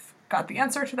got the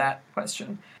answer to that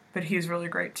question. But he's really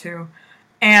great too.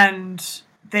 And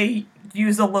they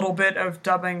use a little bit of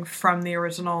dubbing from the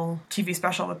original TV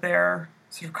special that they're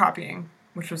sort of copying,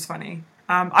 which was funny.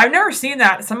 I've never seen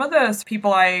that. Some of the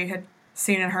people I had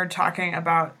seen and heard talking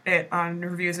about it on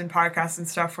reviews and podcasts and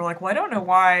stuff were like, well, I don't know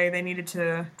why they needed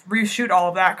to reshoot all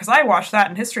of that, because I watched that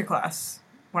in history class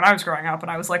when I was growing up,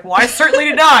 and I was like, well, I certainly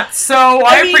did not, so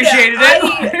I appreciated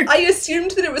it. I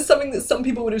assumed that it was something that some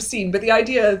people would have seen, but the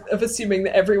idea of assuming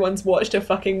that everyone's watched a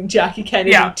fucking Jackie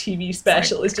Kennedy TV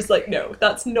special is just like, no,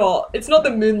 it's not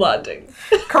the moon landing.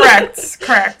 Correct.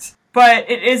 But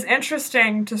it is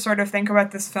interesting to sort of think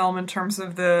about this film in terms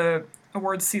of the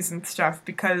awards season stuff,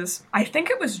 because I think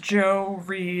it was Joe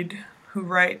Reed who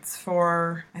writes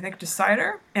for, I think,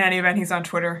 Decider. In any event, he's on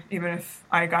Twitter, even if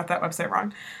I got that website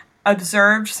wrong.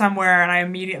 Observed somewhere, and I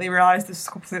immediately realized this is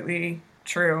completely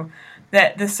true,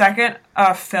 that the second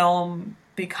a film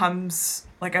becomes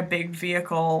like a big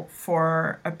vehicle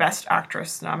for a Best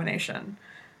Actress nomination,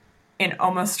 in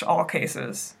almost all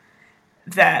cases,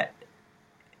 that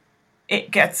it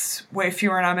gets way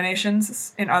fewer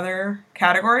nominations in other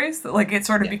categories. Like, it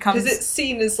sort of becomes... Because it's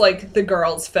seen as like the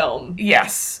girls' film.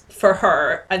 Yes. For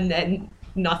her, and then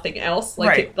nothing else.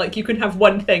 Like, like you can have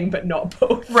one thing, but not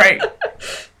both. Right.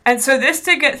 And so this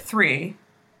did get 3,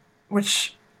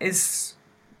 which is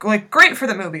like great for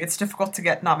the movie. It's difficult to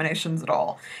get nominations at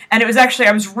all. And it was actually,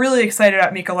 I was really excited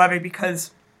at Mica Levi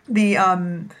because the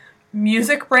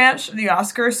music branch of the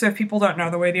Oscars, so if people don't know,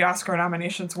 the way the Oscar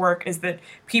nominations work is that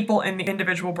people in the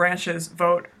individual branches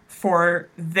vote for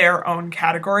their own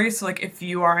categories. So like if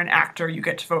you are an actor, you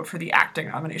get to vote for the acting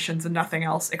nominations and nothing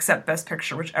else except Best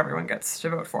Picture, which everyone gets to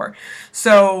vote for.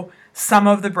 So some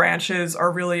of the branches are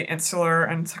really insular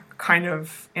and kind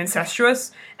of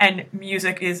incestuous, and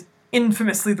music is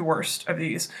infamously the worst of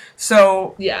these.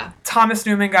 So Thomas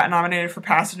Newman got nominated for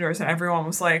Passengers, and everyone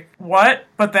was like, what?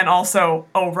 But then also,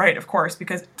 oh right, of course,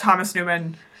 because Thomas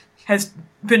Newman has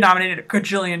been nominated a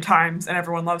gajillion times and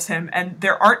everyone loves him, and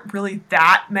there aren't really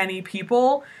that many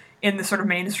people in the sort of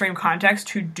mainstream context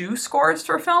who do scores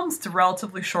for films. It's a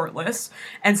relatively short list,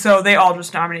 and so they all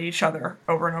just nominate each other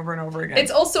over and over and over again.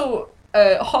 It's also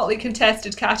a hotly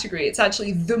contested category. It's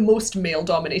actually the most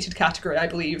male-dominated category, I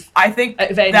believe. I think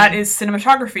that is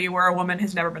cinematography, where a woman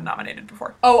has never been nominated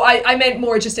before. Oh, I meant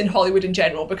more just in Hollywood in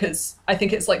general, because I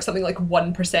think it's like something like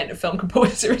 1% of film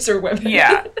composers are women.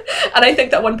 Yeah. And I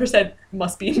think that 1%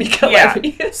 must be Mica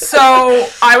Levi. So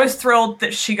I was thrilled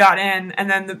that she got in, and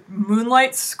then the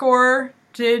Moonlight score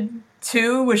did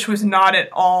too, which was not at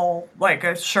all like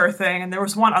a sure thing, and there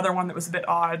was one other one that was a bit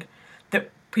odd that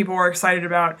people were excited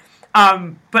about.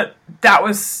 But that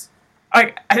was,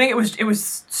 I think it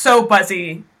was so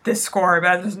buzzy, this score,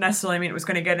 but that doesn't necessarily mean it was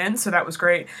going to get in, so that was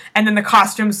great. And then the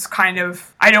costumes kind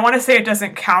of, I don't want to say it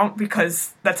doesn't count,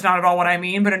 because that's not at all what I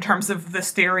mean, but in terms of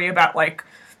this theory about, like,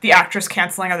 the actress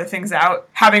canceling other things out,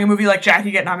 having a movie like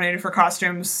Jackie get nominated for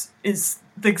costumes is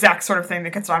the exact sort of thing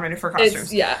that gets nominated for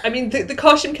costumes. I mean, the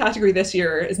costume category this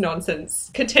year is nonsense.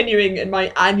 Continuing in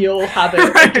my annual habit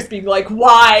of just being like,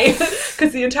 why?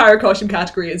 Because the entire costume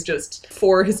category is just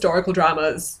 4 historical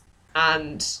dramas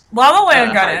and La La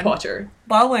Land got Harry in. Potter.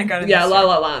 La La Land got in. Yeah, La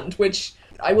La Land, which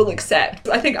I will accept.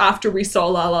 I think after we saw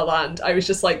La La Land, I was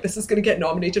just like, this is going to get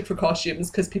nominated for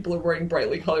costumes because people are wearing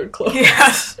brightly coloured clothes.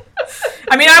 Yes.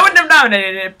 I mean, I wouldn't have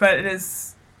nominated it, but it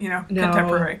is, No.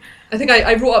 contemporary. I think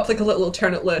I wrote up like a little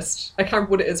alternate list. I can't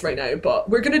remember what it is right now, but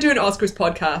we're going to do an Oscars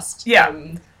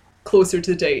podcast closer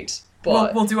to the date.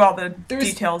 But we'll do all the there's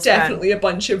details definitely then. a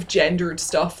bunch of gendered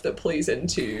stuff that plays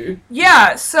into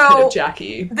So kind of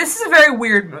Jackie. This is a very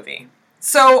weird movie.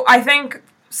 So I think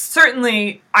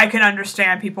certainly I can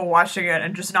understand people watching it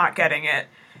and just not getting it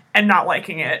and not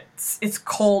liking it. It's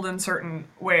cold in certain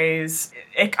ways.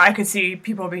 I could see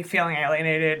people be feeling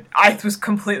alienated. I was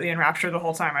completely enraptured the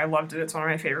whole time. I loved it. It's one of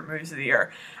my favorite movies of the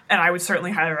year. And I would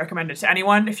certainly highly recommend it to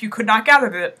anyone if you could not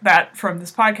gather that from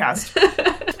this podcast.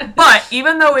 But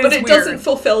even though it is weird, doesn't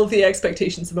fulfill the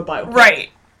expectations of a biopic.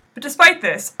 Right. But despite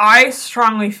this, I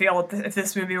strongly feel that if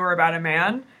this movie were about a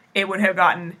man, it would have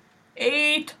gotten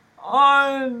a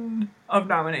ton of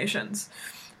nominations.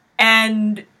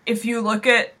 And if you look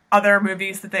at other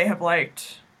movies that they have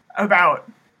liked about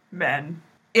men,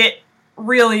 it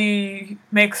really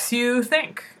makes you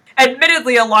think.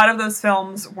 Admittedly, a lot of those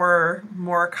films were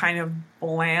more kind of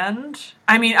bland.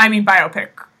 I mean biopic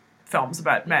films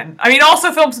about men. I mean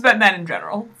also films about men in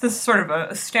general. This is sort of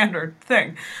a standard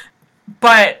thing.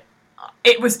 But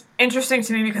it was interesting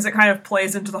to me because it kind of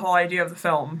plays into the whole idea of the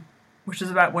film, which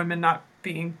is about women not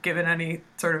being given any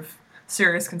sort of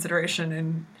serious consideration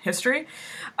in history.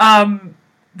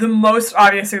 The most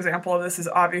obvious example of this is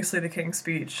obviously The King's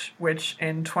Speech, which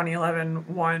in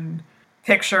 2011 won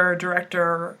picture,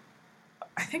 director,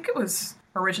 I think it was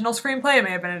original screenplay, it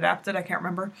may have been adapted, I can't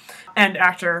remember, and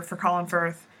actor for Colin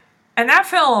Firth. And that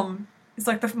film is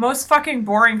like the most fucking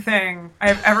boring thing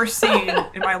I've ever seen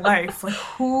in my life. Like,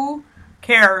 who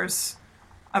cares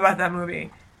about that movie?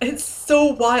 It's so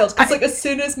wild, because like as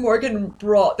soon as Morgan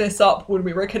brought this up when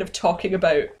we were kind of talking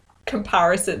about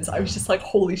comparisons, I was just like,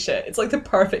 holy shit, it's like the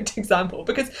perfect example.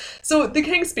 Because so The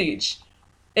King's Speech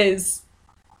is,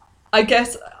 I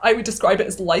guess I would describe it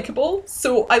as likable.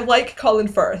 So I like Colin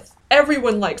Firth.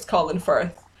 Everyone likes Colin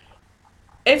Firth.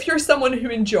 If you're someone who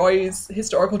enjoys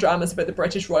historical dramas about the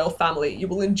British royal family, you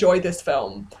will enjoy this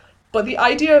film. But the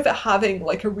idea of it having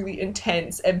like a really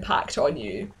intense impact on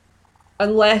you,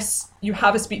 unless you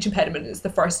have a speech impediment, it's the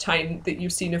first time that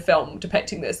you've seen a film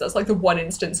depicting this. That's like the one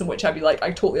instance in which I'd be like, I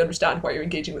totally understand why you're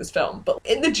engaging with this film. But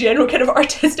in the general kind of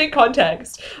artistic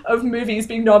context of movies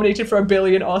being nominated for 1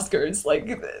 billion Oscars,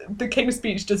 like, The King's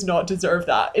Speech does not deserve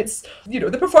that. It's,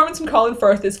 the performance from Colin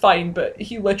Firth is fine, but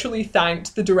he literally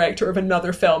thanked the director of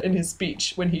another film in his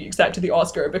speech when he accepted the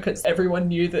Oscar because everyone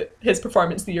knew that his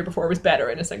performance the year before was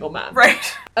better in A Single Man.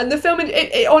 Right. And the film,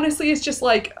 it honestly is just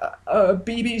like a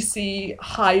BBC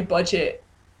high-budget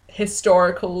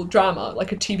historical drama,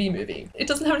 like a TV movie. It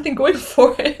doesn't have anything going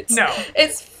for it. No.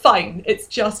 It's fine. It's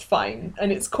just fine. And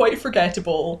it's quite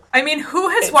forgettable. I mean, who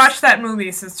has watched that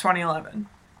movie since 2011?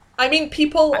 I mean,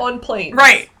 people on planes.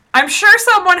 Right. I'm sure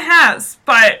someone has,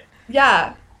 but...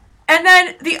 Yeah. And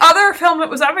then the other film that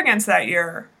was up against that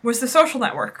year was The Social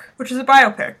Network, which is a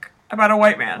biopic about a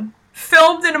white man,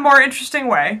 filmed in a more interesting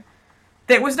way,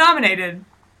 that was nominated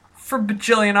for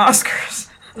bajillion Oscars.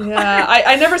 Yeah,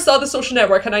 I never saw The Social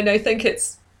Network, and I now think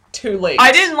it's too late.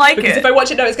 I didn't like it. Because if I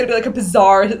watch it now, it's going to be like a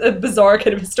bizarre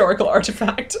kind of historical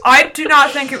artifact. I do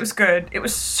not think it was good. It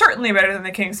was certainly better than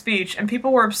The King's Speech, and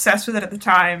people were obsessed with it at the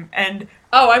time, and...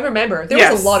 Oh, I remember. There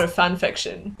was a lot of fan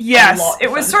fiction. Yes, it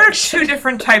was sort of two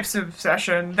different types of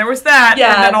obsession. There was that,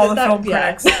 and then all the film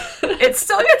critics. It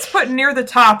still gets put near the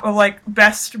top of, like,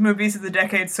 best movies of the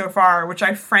decade so far, which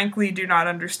I frankly do not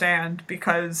understand,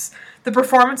 because the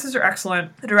performances are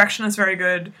excellent, the direction is very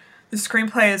good, the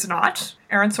screenplay is not.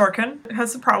 Aaron Sorkin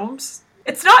has some problems.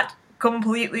 It's not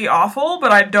completely awful,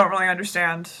 but I don't really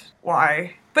understand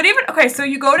why. But even, okay, so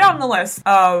you go down the list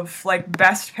of, like,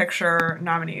 Best Picture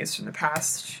nominees from the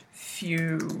past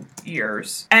few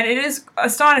years, and it is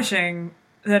astonishing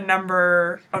the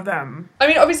number of them. I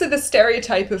mean, obviously the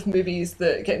stereotype of movies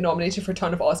that get nominated for a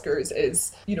ton of Oscars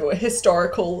is, a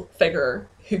historical figure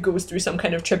who goes through some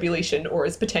kind of tribulation or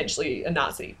is potentially a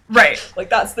Nazi. Right. Like,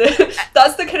 that's the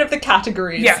kind of the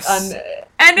categories. Yes.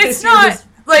 And it's not...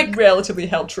 like, relatively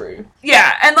held true.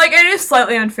 Yeah, and like it is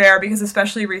slightly unfair because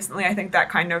especially recently I think that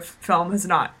kind of film has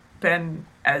not been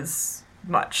as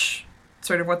much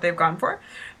sort of what they've gone for.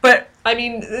 But I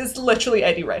mean, it's literally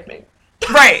Eddie Redmayne.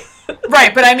 Right.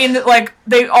 Right, but I mean like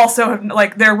they also have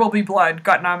like There Will Be Blood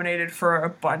got nominated for a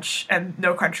bunch and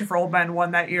No Country for Old Men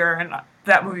won that year and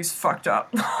that movie's fucked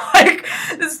up. Like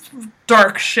this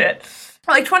dark shit.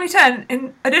 Like 2010,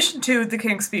 in addition to The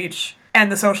King's Speech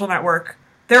and The Social Network,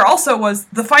 there also was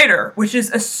The Fighter, which is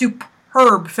a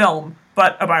superb film,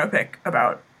 but a biopic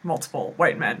about multiple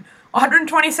white men.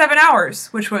 127 Hours,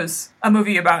 which was a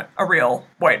movie about a real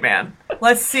white man.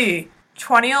 Let's see.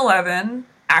 2011,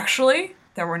 actually,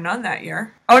 There were none that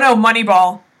year. Oh no,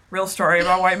 Moneyball. Real story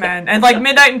about white men. And like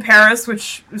Midnight in Paris,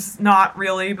 which is not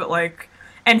really, but like,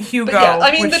 and Hugo. But yeah,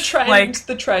 I mean, which,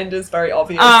 the trend is very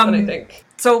obvious, and I think.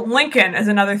 So Lincoln is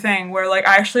another thing where like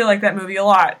I actually like that movie a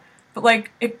lot. But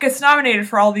like it gets nominated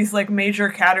for all these like major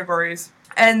categories.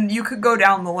 And you could go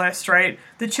down the list, right?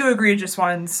 The two egregious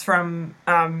ones from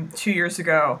 2 years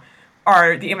ago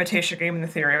are The Imitation Game and The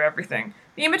Theory of Everything.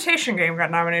 The Imitation Game got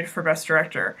nominated for Best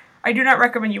Director. I do not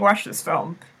recommend you watch this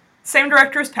film. Same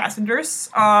director as Passengers,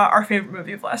 our favorite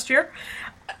movie of last year.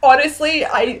 Honestly,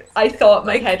 I thought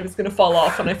my head was going to fall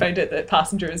off when I found out that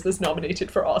Passengers was nominated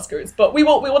for Oscars, but we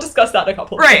will discuss that in a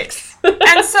couple of weeks.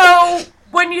 And so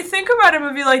when you think about a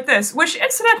movie like this, which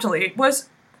incidentally was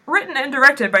written and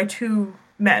directed by two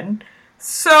men,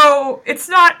 so it's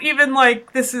not even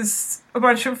like this is a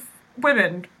bunch of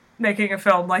women making a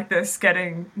film like this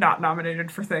getting not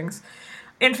nominated for things.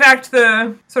 In fact,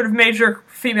 the sort of major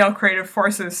female creative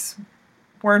forces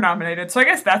were nominated, so I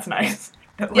guess that's nice,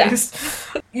 at least.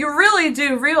 You really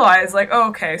do realize, like, oh,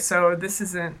 okay, so this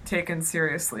isn't taken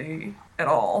seriously at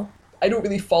all. I don't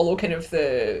really follow kind of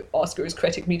the Oscars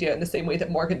critic media in the same way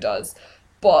that Morgan does,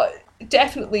 but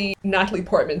definitely Natalie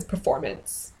Portman's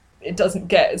performance, it doesn't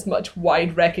get as much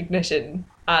wide recognition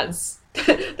as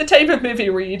the type of movie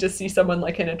where you just see someone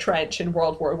like in a trench in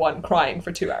World War I crying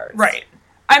for 2 hours. Right.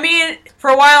 I mean, for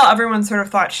a while, everyone sort of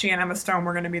thought she and Emma Stone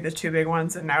were going to be the two big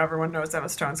ones, and now everyone knows Emma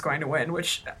Stone's going to win,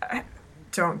 which,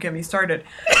 don't get me started.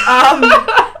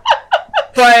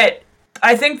 But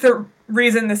I think the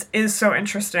reason this is so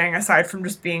interesting, aside from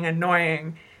just being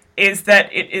annoying, is that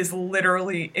it is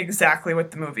literally exactly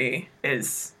what the movie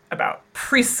is about.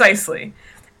 Precisely.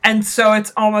 And so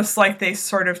it's almost like they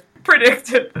sort of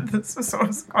predicted that this was what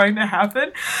was going to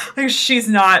happen. Like, she's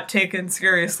not taken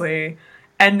seriously,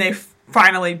 and they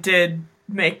finally did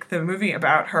make the movie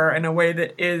about her in a way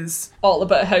that is all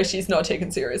about how she's not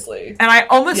taken seriously. And I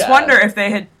almost wonder if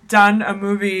they had done a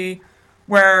movie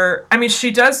where, I mean,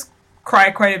 she does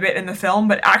cry quite a bit in the film,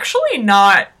 but actually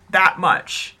not that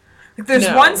much. Like, there's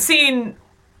one scene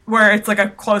where it's like a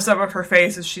close-up of her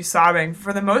face as she's sobbing.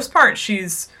 For the most part,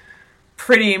 she's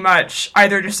pretty much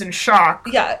either just in shock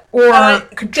or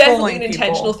controlling definitely an people.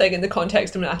 Intentional thing in the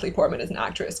context of Natalie Portman as an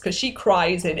actress, because she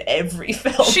cries in every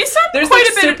film. She's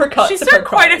done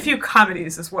quite a few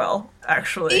comedies as well,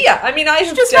 actually. Yeah, I mean,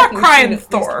 she's just not crying in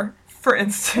Thor, for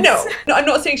instance. No, I'm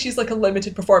not saying she's like a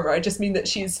limited performer. I just mean that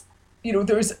she's, you know,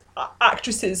 there's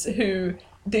actresses who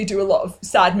they do a lot of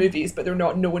sad movies, but they're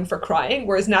not known for crying,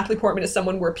 whereas Natalie Portman is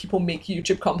someone where people make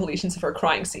YouTube compilations of her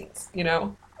crying scenes, you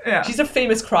know? Yeah. She's a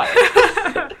famous crier.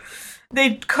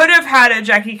 They could have had a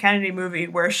Jackie Kennedy movie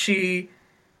where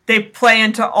they play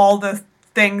into all the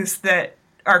things that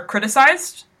are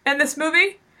criticized in this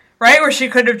movie, right? Where she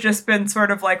could have just been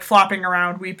sort of like flopping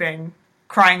around, weeping,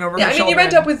 crying over her children. You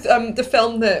end up with the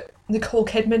film that Nicole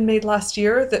Kidman made last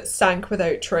year that sank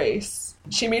without trace.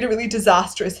 She made a really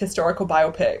disastrous historical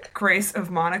biopic. Grace of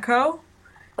Monaco?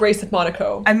 Grace of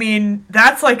Monaco. I mean,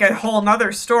 that's like a whole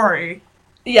nother story.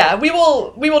 Yeah, we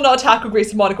will not tackle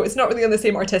Grace of Monaco. It's not really on the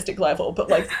same artistic level, but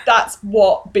like that's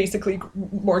what basically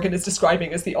Morgan is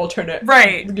describing as the alternate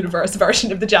universe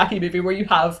version of the Jackie movie, where you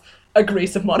have a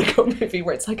Grace of Monaco movie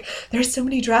where it's like there's so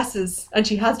many dresses and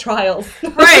she has trials.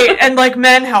 Right, and like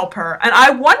men help her. And I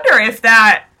wonder if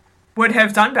that would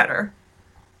have done better.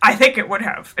 I think it would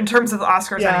have, in terms of the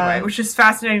Oscars anyway, which is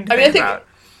fascinating to think about.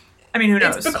 I mean, who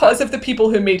knows? It's because of the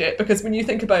people who made it, because when you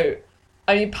think about,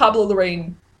 I mean, Pablo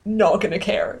Larraín, not gonna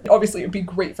care. Obviously, it would be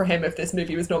great for him if this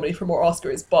movie was nominated for more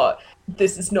Oscars, but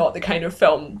this is not the kind of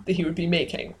film that he would be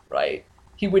making, right?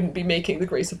 He wouldn't be making the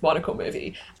Grace of Monaco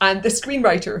movie. And the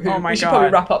screenwriter, who we should probably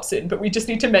wrap up soon, but we just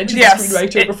need to mention the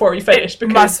screenwriter before we finish,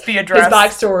 because must be addressed. His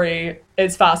backstory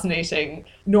is fascinating.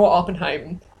 Noah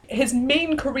Oppenheim. His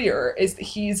main career is that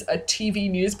he's a TV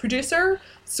news producer,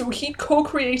 so he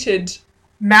co-created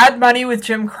Mad Money with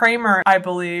Jim Cramer, I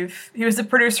believe. He was the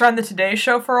producer on The Today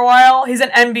Show for a while. He's an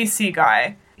NBC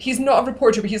guy. He's not a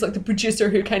reporter, but he's like the producer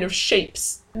who kind of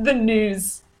shapes the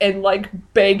news in like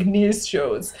big news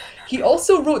shows. He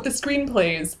also wrote the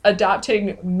screenplays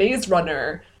adapting Maze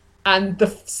Runner and the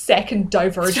second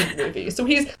Divergent movie. So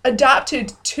he's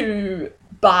adapted two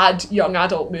bad young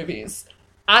adult movies.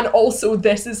 And also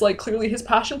this is like clearly his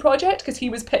passion project, because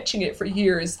he was pitching it for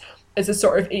years as a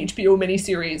sort of HBO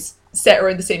miniseries set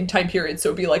around the same time period, so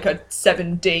it'd be like a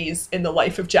 7 days in the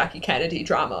life of Jackie Kennedy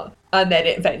drama, and then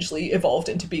it eventually evolved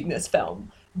into being this film.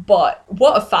 But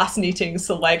what a fascinating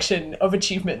selection of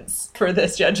achievements for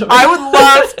this gentleman. I would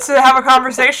love to have a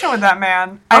conversation with that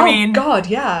man. I mean, God,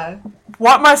 yeah.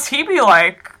 What must he be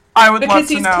like? I would love to know. Because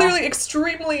he's clearly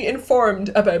extremely informed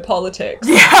about politics.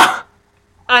 Yeah.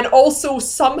 And also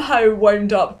somehow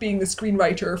wound up being the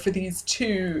screenwriter for these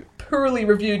 2 poorly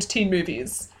reviewed teen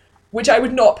movies, which I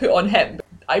would not put on him.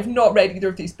 I've not read either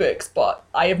of these books, but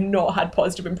I have not had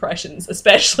positive impressions,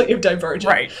 especially of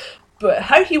Divergent. Right. But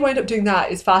how he wound up doing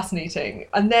that is fascinating.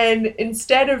 And then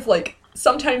instead of like,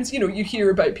 sometimes, you hear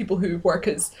about people who work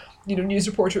as, news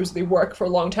reporters, they work for a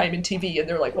long time in TV and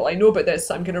they're like, well, I know about this,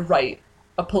 so I'm going to write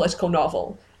a political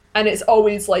novel. And it's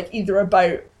always like either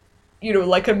about,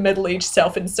 like a middle-aged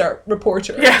self-insert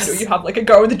reporter. Yes. You have like a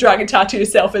girl with a dragon tattoo,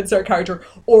 self-insert character,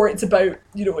 or it's about,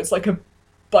 it's like a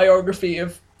biography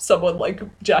of someone like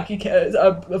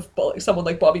someone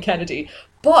like Bobby Kennedy.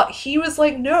 But he was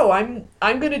like, no, I'm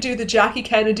going to do the Jackie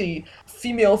Kennedy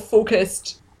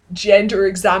female-focused gender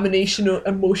examination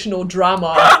emotional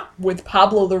drama with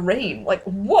Pablo Larraín. Like,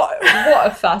 what a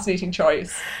fascinating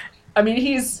choice. I mean,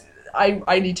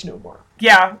 I need to know more.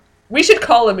 Yeah. We should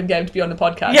call him and get him to be on the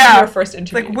podcast. Yeah. Our first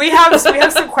interview. Like, we have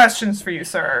some questions for you,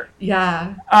 sir.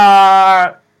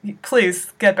 Yeah.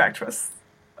 Please get back to us.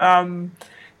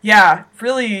 Yeah,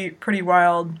 really pretty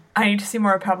wild. I need to see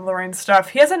more of Pablo Larraín's stuff.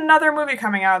 He has another movie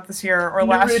coming out this year or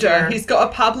last year. He's got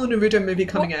a Pablo Neruda movie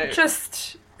coming out.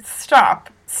 Just stop.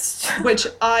 Which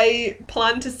I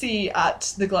plan to see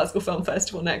at the Glasgow Film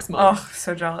Festival next month. Oh,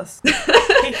 so jealous.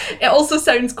 It also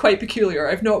sounds quite peculiar.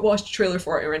 I've not watched a trailer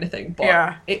for it or anything,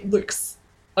 but it looks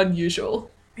unusual.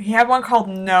 He had one called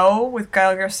No with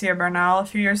Gael Garcia Bernal a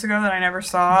few years ago that I never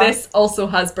saw. This also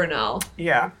has Bernal.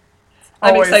 Yeah.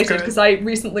 I'm excited because I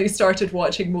recently started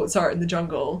watching Mozart in the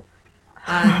Jungle.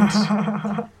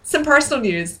 And some personal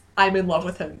news, I'm in love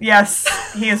with him. Yes,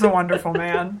 he is a wonderful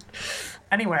man.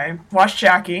 Anyway, watch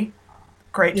Jackie.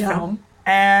 Great film.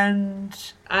 And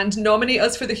nominate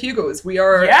us for the Hugos. We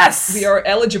are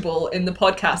eligible in the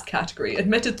podcast category.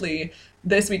 Admittedly,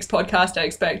 this week's podcast, I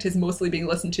expect, is mostly being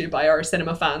listened to by our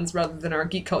cinema fans rather than our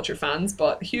geek culture fans,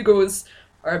 but Hugos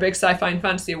are a big sci-fi and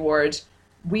fantasy award.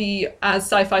 We, as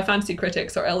sci-fi fantasy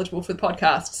critics, are eligible for the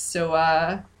podcast,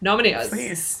 so nominate us.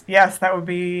 Please. Yes, that would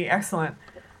be excellent.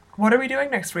 What are we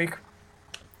doing next week?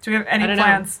 Do we have any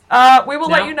plans? We will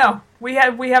let you know. We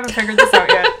haven't figured this out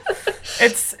yet.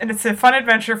 It's a fun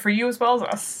adventure for you as well as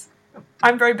us.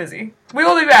 I'm very busy. We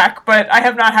will be back, but I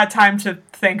have not had time to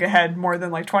think ahead more than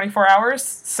like 24 hours,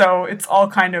 so it's all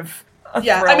kind of a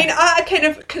thrill. I mean, a kind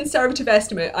of conservative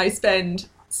estimate, I spend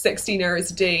 16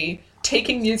 hours a day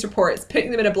taking news reports, putting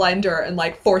them in a blender, and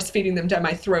like force feeding them down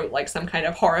my throat like some kind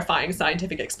of horrifying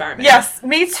scientific experiment. Yes,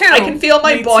 me too. I can feel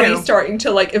my body starting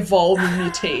to like evolve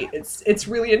and mutate. It's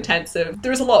really intensive.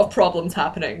 There's a lot of problems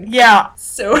happening. Yeah.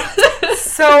 So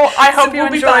I hope you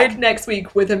enjoyed. We'll be back next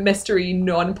week with a mystery,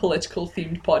 non-political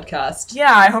themed podcast.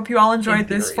 Yeah, I hope you all enjoyed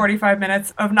this 45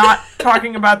 minutes of not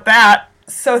talking about that.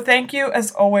 So thank you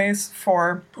as always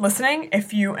for listening.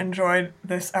 If you enjoyed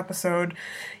this episode,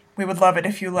 we would love it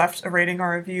if you left a rating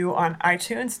or review on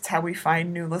iTunes. It's how we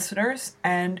find new listeners.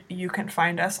 And you can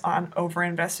find us on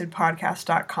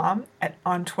overinvestedpodcast.com,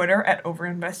 on Twitter at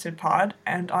overinvestedpod,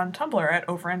 and on Tumblr at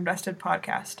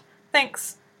overinvestedpodcast.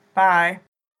 Thanks. Bye.